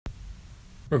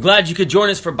We're glad you could join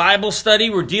us for Bible study.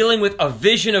 We're dealing with a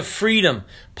vision of freedom,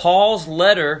 Paul's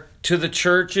letter to the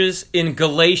churches in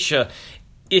Galatia.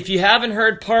 If you haven't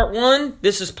heard part 1,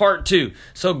 this is part 2.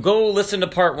 So go listen to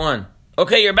part 1.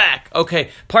 Okay, you're back. Okay,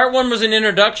 part 1 was an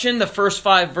introduction, the first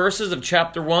 5 verses of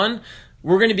chapter 1.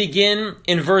 We're going to begin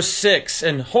in verse 6,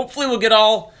 and hopefully we'll get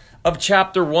all of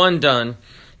chapter 1 done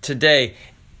today.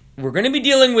 We're going to be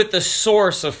dealing with the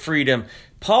source of freedom.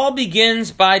 Paul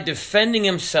begins by defending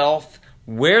himself,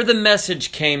 where the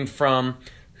message came from,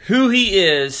 who he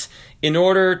is, in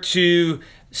order to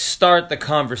start the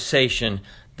conversation.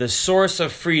 The source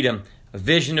of freedom, a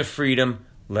vision of freedom.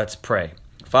 Let's pray.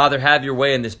 Father, have your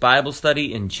way in this Bible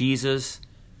study in Jesus'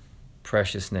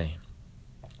 precious name.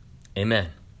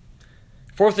 Amen.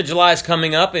 4th of July is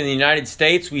coming up in the United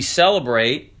States. We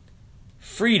celebrate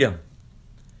freedom.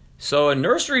 So a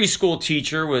nursery school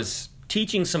teacher was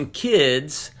teaching some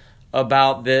kids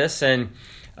about this, and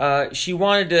she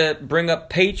wanted to bring up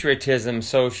patriotism.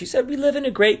 So she said, we live in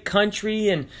a great country,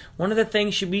 and one of the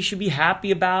things we should be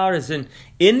happy about is in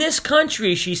this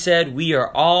country, she said, we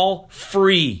are all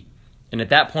free. And at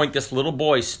that point, this little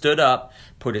boy stood up,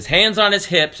 put his hands on his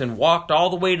hips, and walked all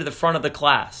the way to the front of the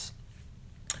class.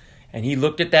 And he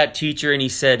looked at that teacher and he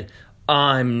said,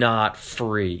 I'm not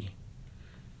free.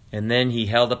 And then he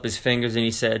held up his fingers and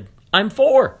he said, I'm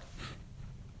for.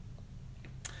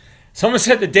 Someone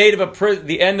said the date of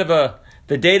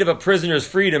a prisoner's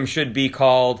freedom should be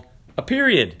called a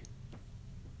period.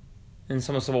 And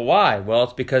someone said, well, why? Well,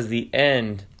 it's because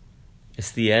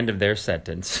it's the end of their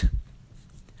sentence.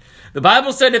 The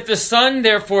Bible said, if the Son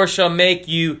therefore shall make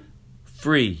you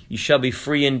free, you shall be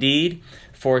free indeed,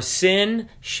 for sin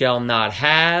shall not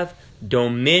have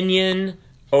dominion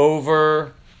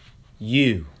over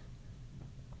you.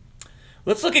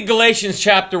 Let's look at Galatians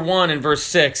chapter 1 and verse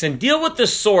 6 and deal with the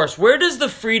source. Where does the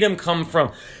freedom come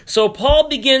from? So Paul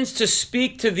begins to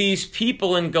speak to these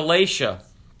people in Galatia.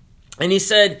 And he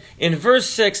said in verse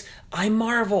 6, I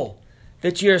marvel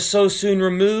that ye are so soon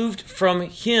removed from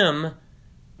him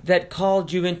that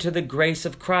called you into the grace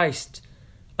of Christ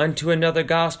unto another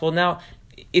gospel. Now,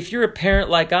 if you're a parent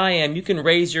like I am, you can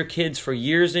raise your kids for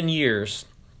years and years,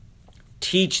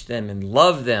 teach them and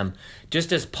love them,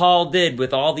 just as Paul did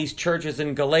with all these churches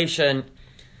in Galatia.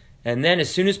 And then as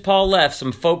soon as Paul left,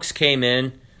 some folks came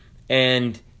in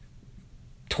and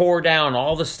tore down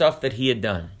all the stuff that he had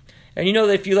done. And you know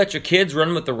that if you let your kids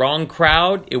run with the wrong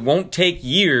crowd, it won't take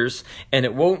years, and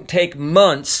it won't take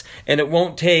months, and it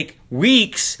won't take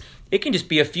weeks. It can just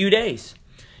be a few days.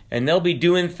 And they'll be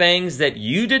doing things that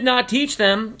you did not teach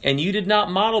them, and you did not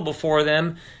model before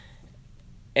them,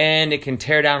 and it can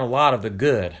tear down a lot of the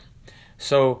good.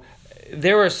 So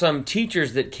there were some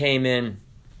teachers that came in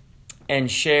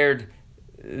and shared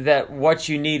that what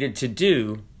you needed to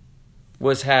do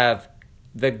was have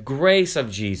the grace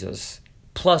of Jesus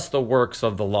plus the works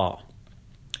of the law,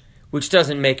 which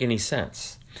doesn't make any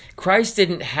sense. Christ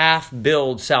didn't half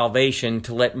build salvation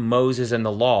to let Moses and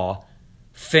the law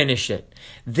finish it.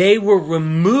 They were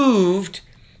removed,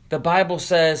 the Bible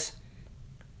says,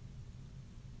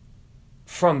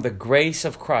 from the grace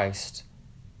of Christ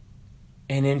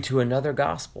and into another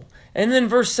gospel. And then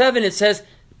verse 7 it says,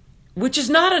 which is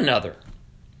not another,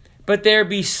 but there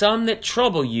be some that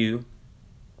trouble you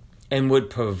and would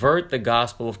pervert the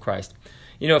gospel of Christ.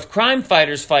 You know, if crime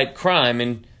fighters fight crime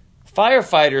and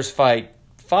firefighters fight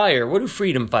fire, what do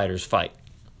freedom fighters fight?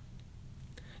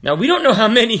 Now, we don't know how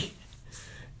many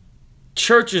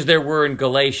churches there were in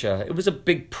Galatia. It was a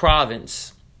big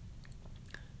province.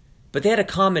 But they had a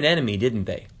common enemy, didn't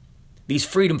they? These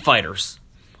freedom fighters.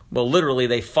 Well, literally,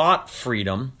 they fought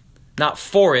freedom, not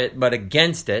for it, but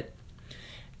against it.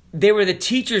 They were the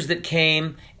teachers that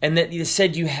came and that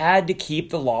said you had to keep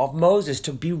the law of Moses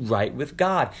to be right with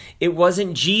God. It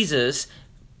wasn't Jesus,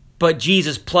 but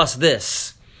Jesus plus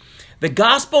this. The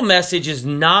gospel message is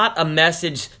not a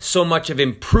message so much of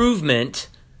improvement,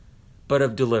 but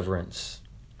of deliverance.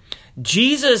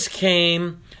 Jesus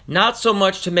came not so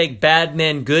much to make bad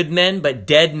men good men, but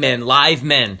dead men, live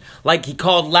men. Like he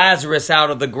called Lazarus out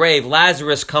of the grave.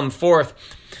 Lazarus, come forth.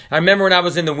 I remember when I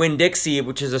was in the Winn-Dixie,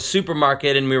 which is a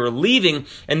supermarket, and we were leaving,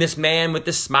 and this man with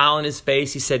this smile on his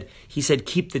face, he said,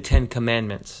 keep the 10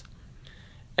 Commandments.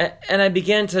 And I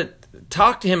began to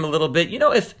talk to him a little bit. You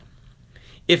know,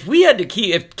 if we had to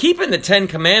if keeping the 10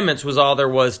 Commandments was all there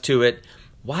was to it,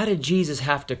 why did Jesus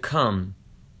have to come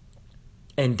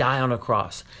and die on a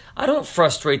cross? I don't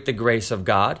frustrate the grace of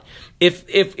God.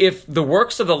 If the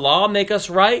works of the law make us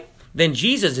right, then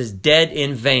Jesus is dead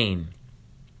in vain.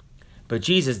 But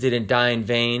Jesus didn't die in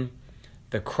vain.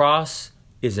 The cross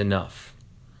is enough.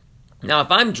 Now,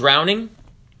 if I'm drowning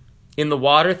in the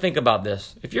water, think about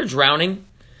this. If you're drowning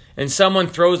and someone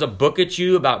throws a book at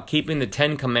you about keeping the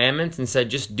 10 Commandments and said,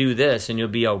 just do this and you'll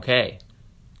be okay.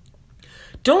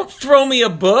 Don't throw me a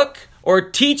book or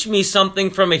teach me something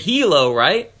from a helo,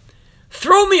 right?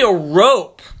 Throw me a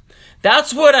rope.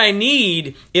 That's what I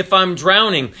need if I'm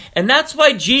drowning. And that's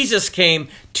why Jesus came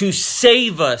to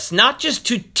save us, not just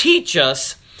to teach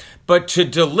us, but to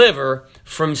deliver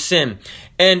from sin.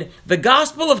 And the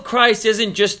gospel of Christ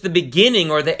isn't just the beginning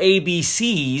or the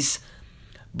ABCs,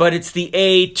 but it's the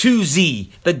A to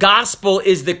Z. The gospel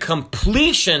is the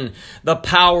completion, the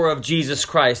power of Jesus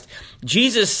Christ.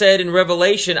 Jesus said in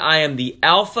Revelation, I am the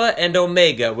Alpha and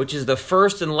Omega, which is the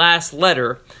first and last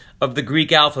letter of the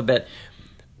Greek alphabet.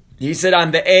 He said,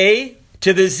 I'm the A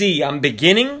to the Z. I'm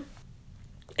beginning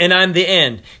and I'm the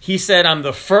end. He said, I'm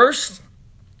the first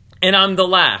and I'm the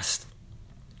last.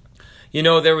 You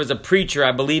know, there was a preacher,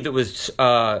 I believe it was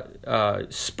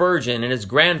Spurgeon, and his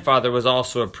grandfather was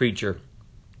also a preacher.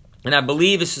 And I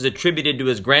believe this is attributed to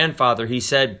his grandfather. He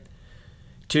said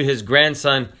to his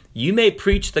grandson, you may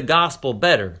preach the gospel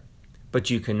better,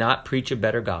 but you cannot preach a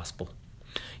better gospel.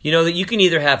 You know that you can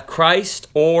either have Christ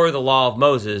or the law of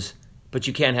Moses, but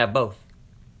you can't have both.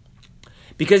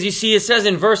 Because you see, it says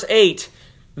in verse 8,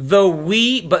 though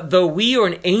we or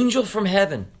an angel from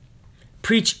heaven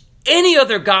preach any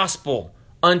other gospel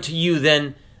unto you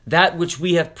than that which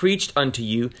we have preached unto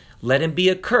you, let him be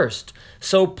accursed.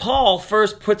 So Paul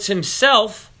first puts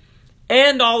himself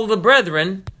and all the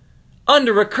brethren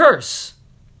under a curse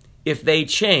if they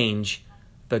change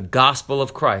the gospel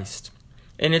of Christ.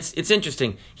 And it's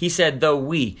interesting. He said,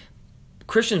 though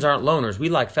Christians aren't loners, we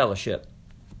like fellowship.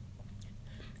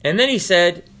 And then he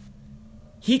said,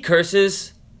 he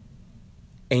curses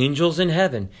angels in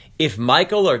heaven. If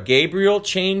Michael or Gabriel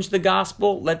change the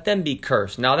gospel, let them be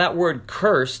cursed. Now that word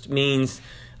cursed means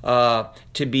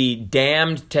to be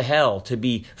damned to hell, to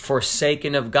be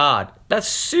forsaken of God. That's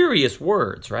serious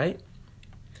words, right?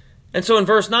 And so in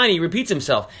verse 9, he repeats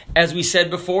himself. As we said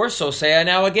before, so say I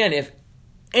now again, if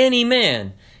any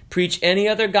man preach any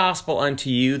other gospel unto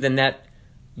you than that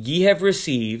ye have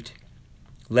received,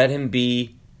 let him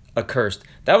be accursed.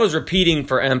 That was repeating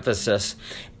for emphasis.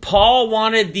 Paul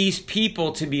wanted these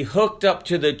people to be hooked up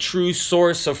to the true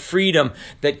source of freedom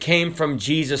that came from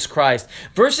Jesus Christ.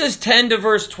 Verses 10 to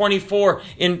verse 24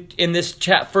 in this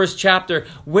first chapter,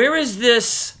 where is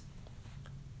this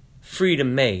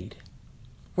freedom made?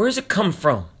 Where does it come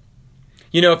from?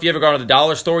 You know, if you ever gone to the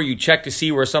dollar store, you check to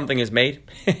see where something is made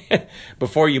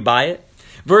before you buy it.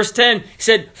 Verse 10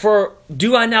 said, for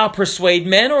do I now persuade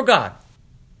men or God?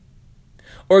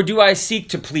 Or do I seek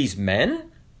to please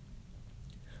men?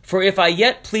 For if I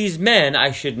yet please men,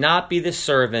 I should not be the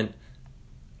servant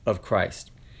of Christ.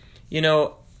 You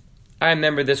know, I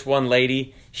remember this one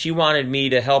lady, she wanted me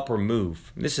to help her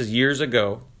move. This is years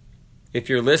ago. If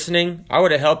you're listening, I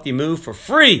would have helped you move for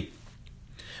free.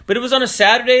 But it was on a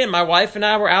Saturday and my wife and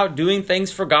I were out doing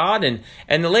things for God. And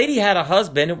the lady had a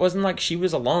husband. It wasn't like she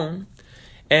was alone.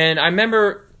 And I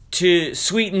remember to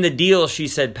sweeten the deal, she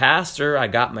said, Pastor, I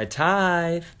got my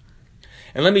tithe.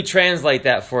 And let me translate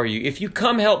that for you. If you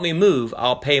come help me move,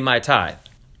 I'll pay my tithe.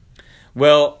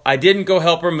 Well, I didn't go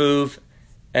help her move.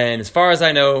 And as far as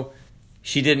I know,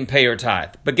 she didn't pay her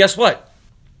tithe. But guess what?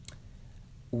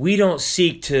 We don't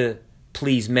seek to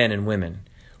please men and women.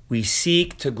 We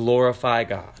seek to glorify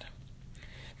God.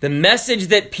 The message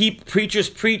that preachers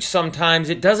preach sometimes,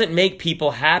 it doesn't make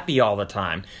people happy all the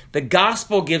time. The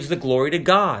gospel gives the glory to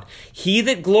God. He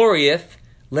that glorieth,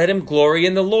 let him glory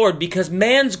in the Lord. Because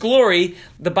man's glory,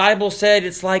 the Bible said,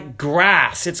 it's like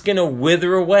grass. It's going to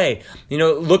wither away. You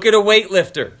know, look at a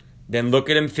weightlifter. Then look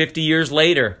at him 50 years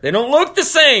later. They don't look the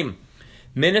same.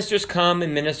 Ministers come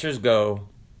and ministers go.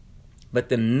 But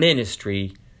the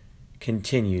ministry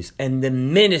continues. And the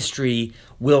ministry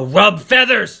will rub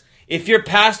feathers. If your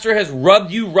pastor has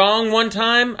rubbed you wrong one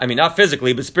time, I mean, not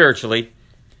physically, but spiritually,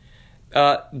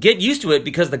 get used to it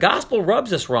because the gospel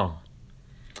rubs us wrong.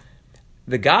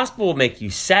 The gospel will make you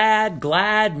sad,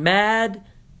 glad, mad,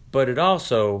 but it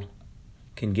also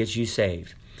can get you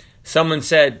saved. Someone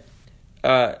said,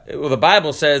 the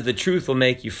Bible says the truth will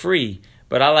make you free,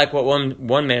 but I like what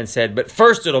one man said, but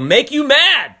first it'll make you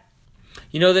mad.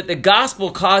 You know that the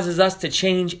gospel causes us to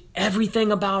change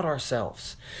everything about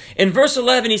ourselves. In verse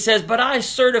 11 he says, but I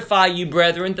certify you,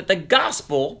 brethren, that the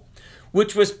gospel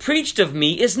which was preached of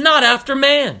me is not after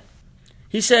man.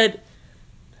 He said,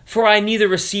 for I neither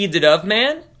received it of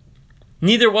man,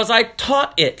 neither was I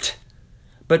taught it,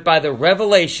 but by the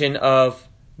revelation of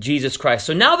Jesus Christ.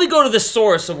 So now we go to the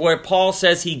source of where Paul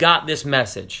says he got this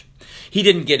message. He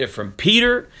didn't get it from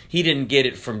Peter. He didn't get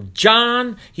it from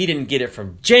John. He didn't get it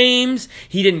from James.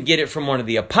 He didn't get it from one of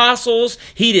the apostles.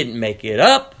 He didn't make it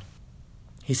up.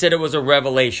 He said it was a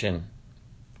revelation.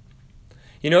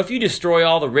 You know, if you destroy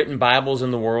all the written Bibles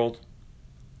in the world,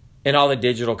 and all the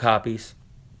digital copies,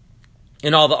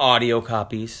 and all the audio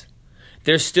copies,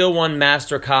 there's still one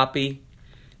master copy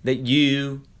that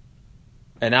you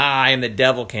and I and the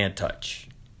devil can't touch.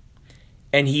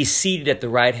 And he's seated at the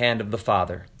right hand of the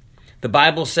Father. The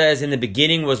Bible says, in the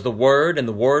beginning was the Word, and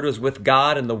the Word was with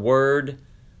God, and the Word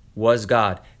was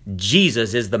God.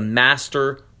 Jesus is the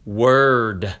master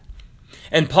Word.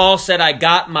 And Paul said, I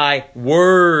got my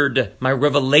word, my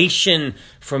revelation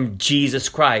from Jesus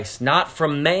Christ, not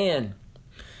from man.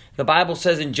 The Bible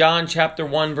says in John chapter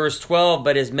 1, verse 12,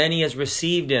 but as many as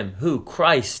received him, who?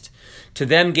 Christ, to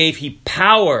them gave he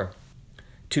power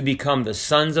to become the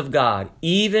sons of God,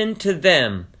 even to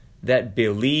them that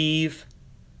believe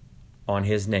on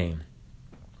his name.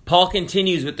 Paul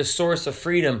continues with the source of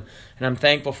freedom, and I'm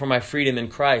thankful for my freedom in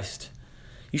Christ.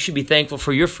 You should be thankful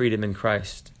for your freedom in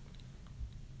Christ.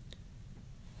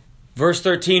 Verse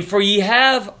 13, for ye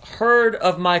have heard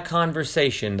of my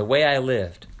conversation, the way I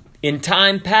lived, in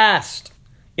time past,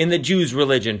 in the Jews'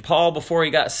 religion. Paul, before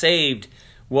he got saved,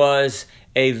 was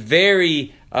a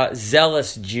very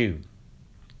zealous Jew.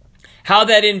 How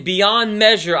that in beyond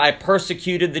measure I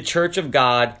persecuted the church of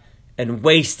God and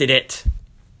wasted it,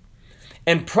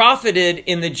 and profited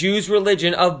in the Jews'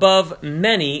 religion above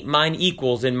many mine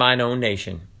equals in mine own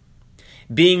nation,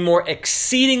 being more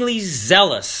exceedingly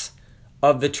zealous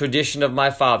of the tradition of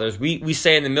my fathers. We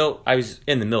say I was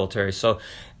in the military, so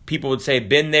people would say,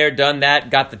 been there, done that,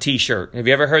 got the t-shirt. Have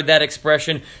you ever heard that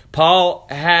expression? Paul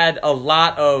had a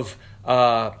lot of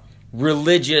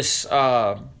religious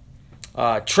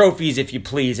trophies, if you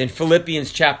please. In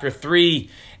Philippians chapter 3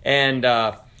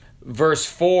 and verse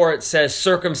 4, it says,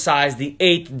 circumcised the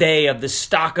 8th day of the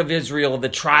stock of Israel, of the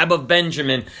tribe of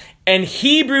Benjamin, and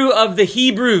Hebrew of the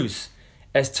Hebrews,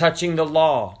 as touching the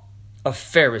law, a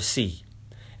Pharisee.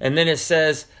 And then it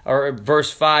says, or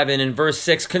verse 5 and in verse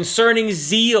 6, concerning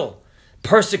zeal,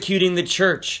 persecuting the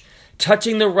church,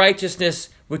 touching the righteousness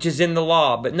which is in the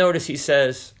law. But notice he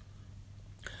says,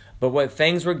 but what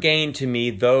things were gained to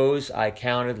me, those I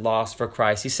counted lost for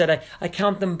Christ. He said, I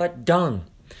count them but dung.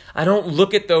 I don't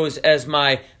look at those as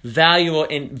my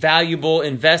valuable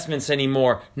investments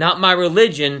anymore. Not my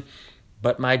religion,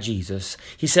 but my Jesus.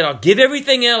 He said, I'll give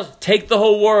everything else, take the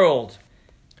whole world,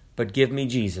 but give me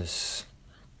Jesus.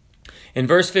 In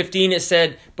verse 15 it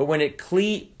said, but when it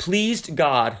pleased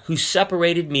God, who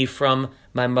separated me from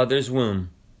my mother's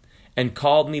womb and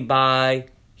called me by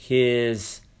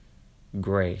his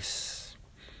grace.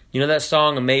 You know that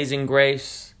song, Amazing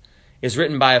Grace, is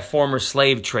written by a former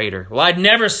slave trader. Well, I'd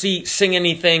never sing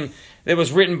anything that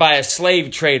was written by a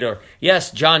slave trader. Yes,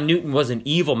 John Newton was an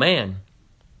evil man.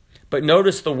 But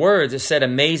notice the words. It said,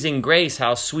 amazing grace,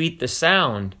 how sweet the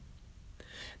sound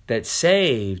that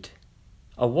saved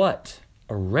a what?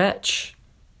 A wretch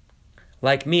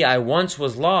like me. I once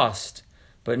was lost,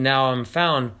 but now I'm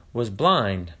found, was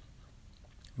blind,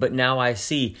 but now I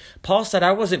see. Paul said,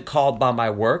 I wasn't called by my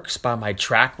works, by my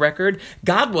track record.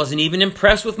 God wasn't even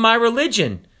impressed with my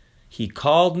religion. He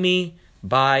called me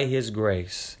by his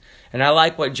grace. And I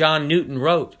like what John Newton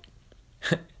wrote.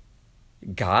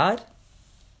 God,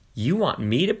 you want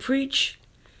me to preach?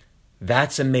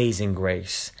 That's amazing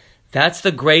grace. That's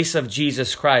the grace of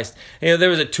Jesus Christ. You know, there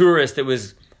was a tourist that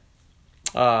was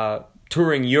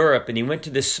touring Europe, and he went to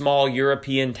this small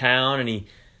European town, and he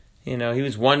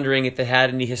was wondering if it had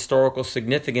any historical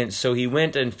significance. So he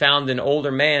went and found an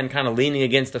older man kind of leaning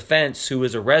against the fence who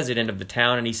was a resident of the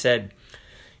town, and he said,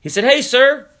 hey,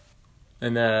 sir.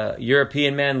 And the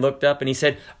European man looked up and he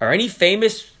said, were any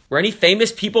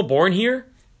famous people born here?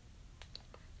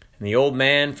 And the old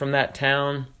man from that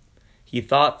town, he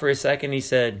thought for a second, he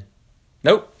said,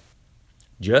 nope,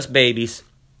 just babies.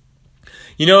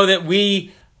 You know that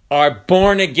we are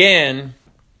born again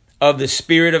of the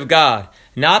Spirit of God,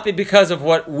 not because of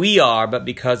what we are, but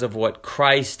because of what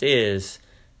Christ is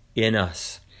in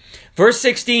us. Verse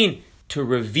 16, to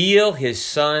reveal his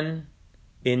Son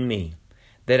in me,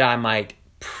 that I might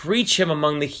preach him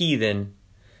among the heathen.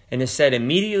 And it said,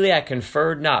 immediately I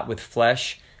conferred not with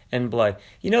flesh and blood.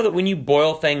 You know that when you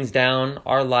boil things down,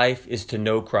 our life is to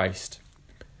know Christ.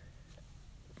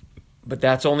 But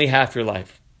that's only half your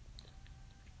life.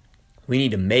 We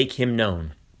need to make him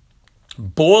known.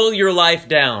 Boil your life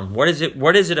down. What is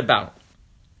it about?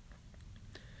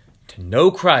 To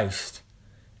know Christ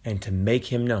and to make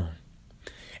him known.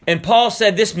 And Paul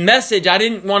said, this message, I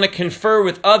didn't want to confer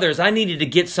with others. I needed to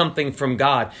get something from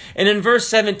God. And in verse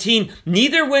 17,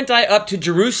 neither went I up to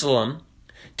Jerusalem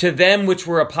to them which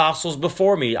were apostles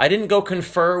before me. I didn't go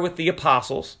confer with the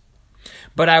apostles,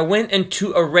 but I went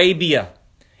into Arabia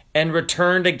and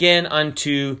returned again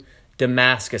unto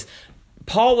Damascus.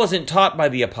 Paul wasn't taught by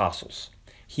the apostles.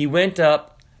 He went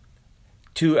up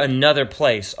to another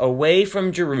place, away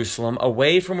from Jerusalem,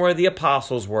 away from where the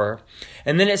apostles were.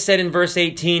 And then it said in verse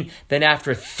 18, then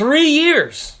after 3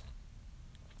 years,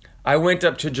 I went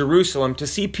up to Jerusalem to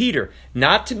see Peter,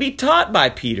 not to be taught by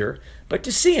Peter, but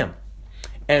to see him,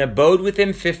 and abode with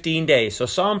him 15 days. So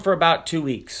saw him for about 2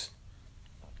 weeks.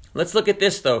 Let's look at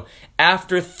this though.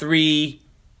 After 3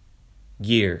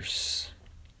 years.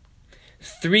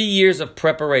 3 years of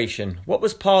preparation. What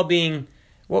was Paul doing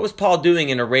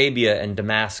in Arabia and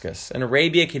Damascus? And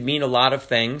Arabia could mean a lot of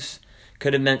things.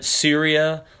 Could have meant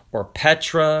Syria or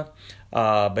Petra,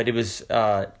 but it was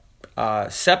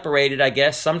separated, I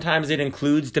guess. Sometimes it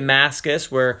includes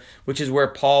Damascus, which is where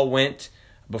Paul went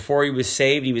before he was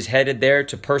saved. He was headed there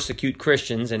to persecute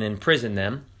Christians and imprison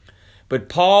them. But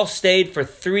Paul stayed for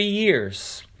 3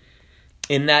 years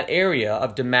in that area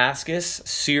of Damascus,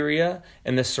 Syria,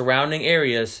 and the surrounding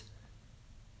areas.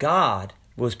 God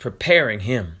was preparing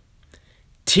him,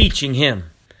 teaching him,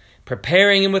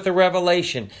 preparing him with a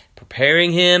revelation,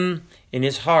 preparing him in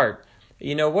his heart.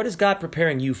 You know, what is God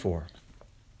preparing you for?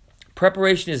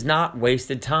 Preparation is not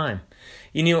wasted time.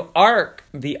 You know,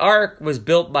 the ark was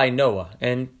built by Noah,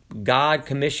 and God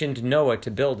commissioned Noah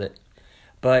to build it.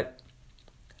 But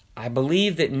I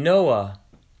believe that Noah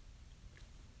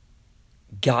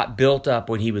got built up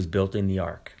when he was building the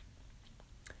ark.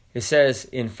 It says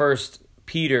in 1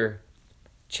 Peter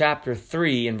chapter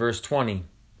 3 and verse 20,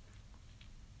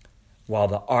 while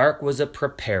the ark was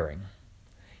a-preparing.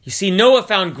 You see, Noah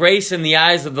found grace in the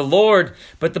eyes of the Lord,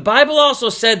 but the Bible also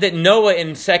said that Noah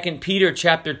in 2 Peter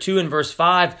chapter 2 and verse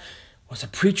 5 was a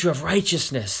preacher of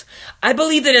righteousness. I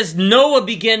believe that as Noah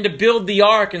began to build the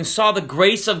ark and saw the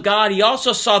grace of God, he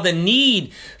also saw the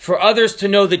need for others to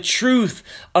know the truth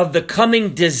of the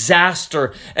coming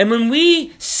disaster. And when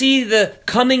we see the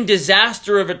coming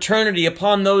disaster of eternity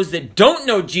upon those that don't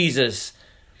know Jesus,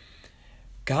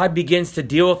 God begins to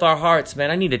deal with our hearts. Man,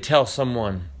 I need to tell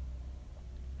someone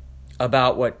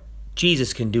about what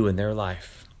Jesus can do in their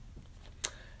life.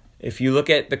 If you look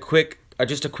at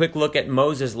just a quick look at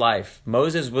Moses' life.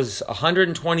 Moses was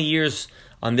 120 years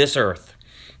on this earth.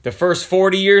 The first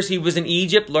 40 years he was in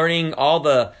Egypt, learning all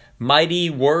the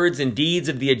mighty words and deeds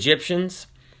of the Egyptians.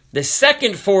 The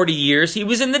second 40 years he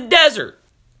was in the desert.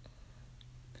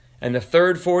 And the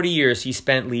third 40 years he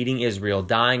spent leading Israel,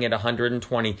 dying at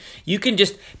 120. You can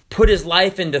just put his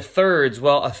life into thirds.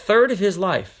 Well, a third of his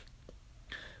life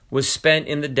was spent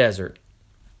in the desert.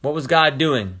 What was God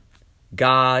doing?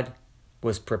 God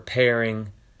was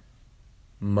preparing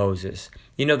Moses.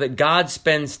 You know that God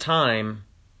spends time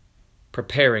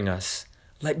preparing us.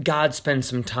 Let God spend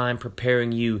some time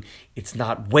preparing you. It's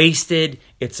not wasted.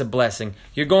 It's a blessing.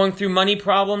 You're going through money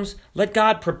problems? Let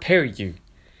God prepare you.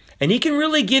 And He can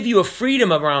really give you a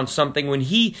freedom around something when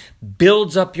He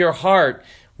builds up your heart.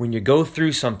 When you go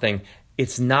through something,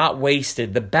 it's not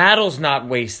wasted. The battle's not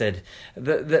wasted.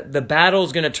 The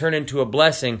battle's going to turn into a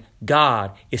blessing.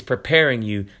 God is preparing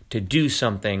you to do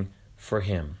something for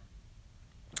Him.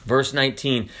 Verse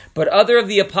 19, but other of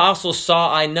the apostles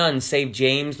saw I none, save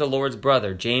James, the Lord's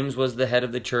brother. James was the head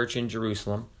of the church in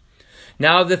Jerusalem.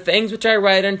 Now of the things which I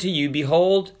write unto you,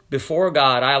 behold, before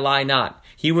God I lie not.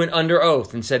 He went under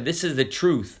oath and said, this is the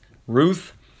truth.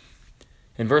 Ruth,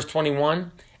 in verse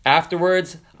 21,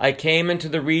 afterwards I came into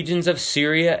the regions of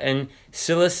Syria and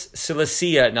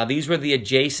Cilicia. Now these were the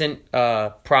adjacent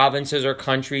provinces or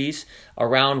countries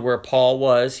around where Paul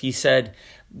was. He said,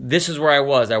 this is where I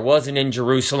was. I wasn't in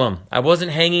Jerusalem. I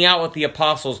wasn't hanging out with the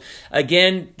apostles.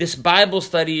 Again, this Bible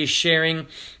study is sharing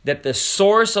that the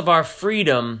source of our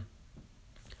freedom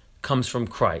comes from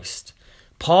Christ.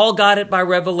 Paul got it by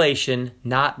revelation,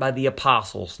 not by the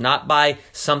apostles, not by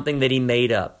something that he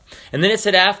made up. And then it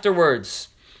said afterwards,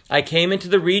 I came into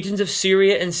the regions of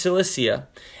Syria and Cilicia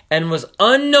and was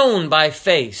unknown by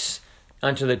face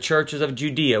unto the churches of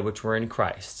Judea which were in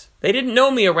Christ. They didn't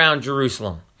know me around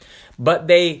Jerusalem, but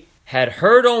they had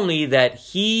heard only that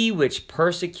he which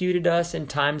persecuted us in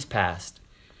times past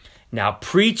now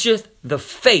preacheth the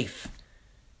faith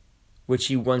which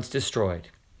he once destroyed.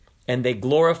 And they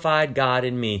glorified God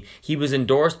in me. He was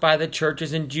endorsed by the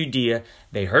churches in Judea.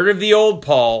 They heard of the old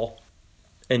Paul,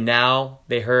 and now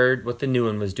they heard what the new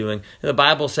one was doing. And the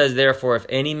Bible says, therefore, if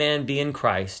any man be in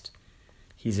Christ,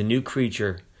 he's a new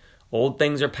creature. Old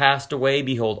things are passed away.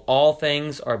 Behold, all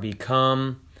things are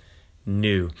become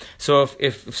new. So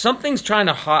if something's trying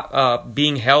to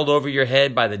being held over your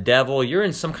head by the devil, you're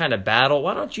in some kind of battle,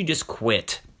 why don't you just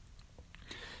quit?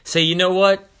 Say, you know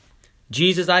what?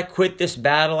 Jesus, I quit this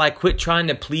battle. I quit trying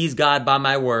to please God by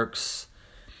my works.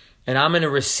 And I'm going to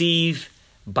receive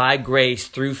by grace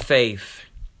through faith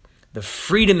the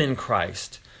freedom in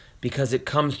Christ, because it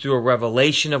comes through a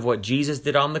revelation of what Jesus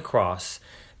did on the cross.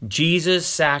 Jesus'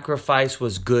 sacrifice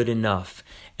was good enough.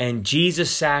 And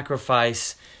Jesus'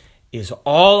 sacrifice is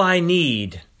all I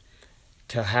need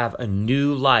to have a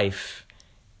new life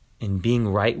in being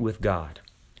right with God.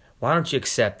 Why don't you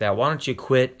accept that? Why don't you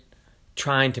quit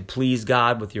trying to please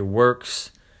God with your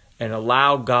works and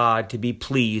allow God to be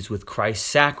pleased with Christ's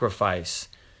sacrifice,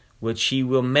 which He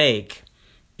will make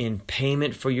in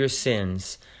payment for your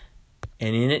sins.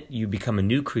 And in it you become a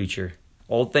new creature.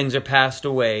 Old things are passed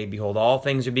away. Behold, all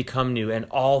things are become new. And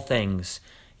all things,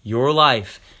 your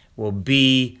life, will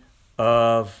be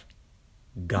of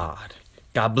God.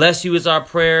 God bless you is our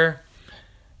prayer.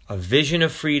 A vision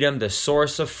of freedom, the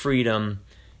source of freedom,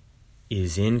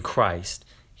 is in Christ.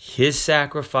 His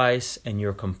sacrifice, and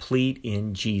you're complete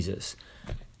in Jesus.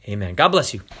 Amen. God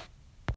bless you.